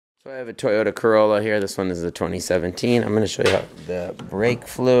So I have a Toyota Corolla here. This one is the 2017. I'm going to show you how the brake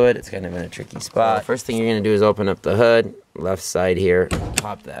fluid. It's kind of in a tricky spot. First thing you're going to do is open up the hood, left side here,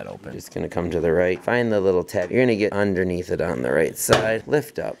 pop that open. Just going to come to the right, find the little tab. You're going to get underneath it on the right side,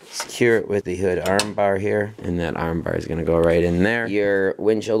 lift up, secure it with the hood arm bar here, and that arm bar is going to go right in there. Your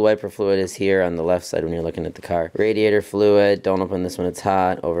windshield wiper fluid is here on the left side when you're looking at the car. Radiator fluid, don't open this when it's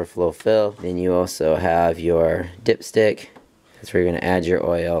hot, overflow fill. Then you also have your dipstick. That's where you're going to add your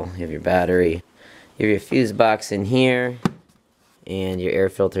oil. You have your battery. You have your fuse box in here. And your air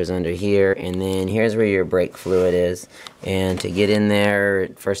filter's under here. And then here's where your brake fluid is. And to get in there,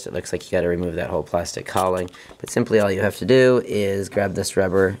 first it looks like you got to remove that whole plastic cowling. But simply all you have to do is grab this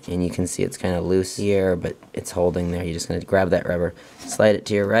rubber. And you can see it's kind of loose here, but it's holding there. You're just going to grab that rubber, slide it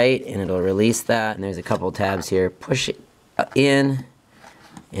to your right, and it'll release that. And there's a couple tabs here. Push it in,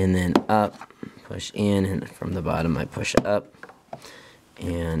 and then up. Push in, and from the bottom I push up.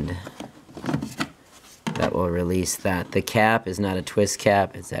 And that will release that. The cap is not a twist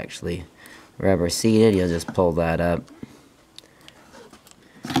cap, it's actually rubber seated. You'll just pull that up.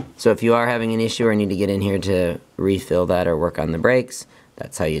 So if you are having an issue or need to get in here to refill that or work on the brakes,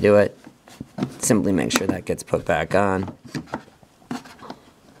 that's how you do it. Simply make sure that gets put back on.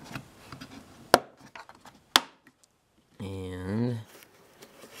 And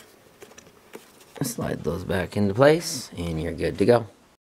slide those back into place, and you're good to go.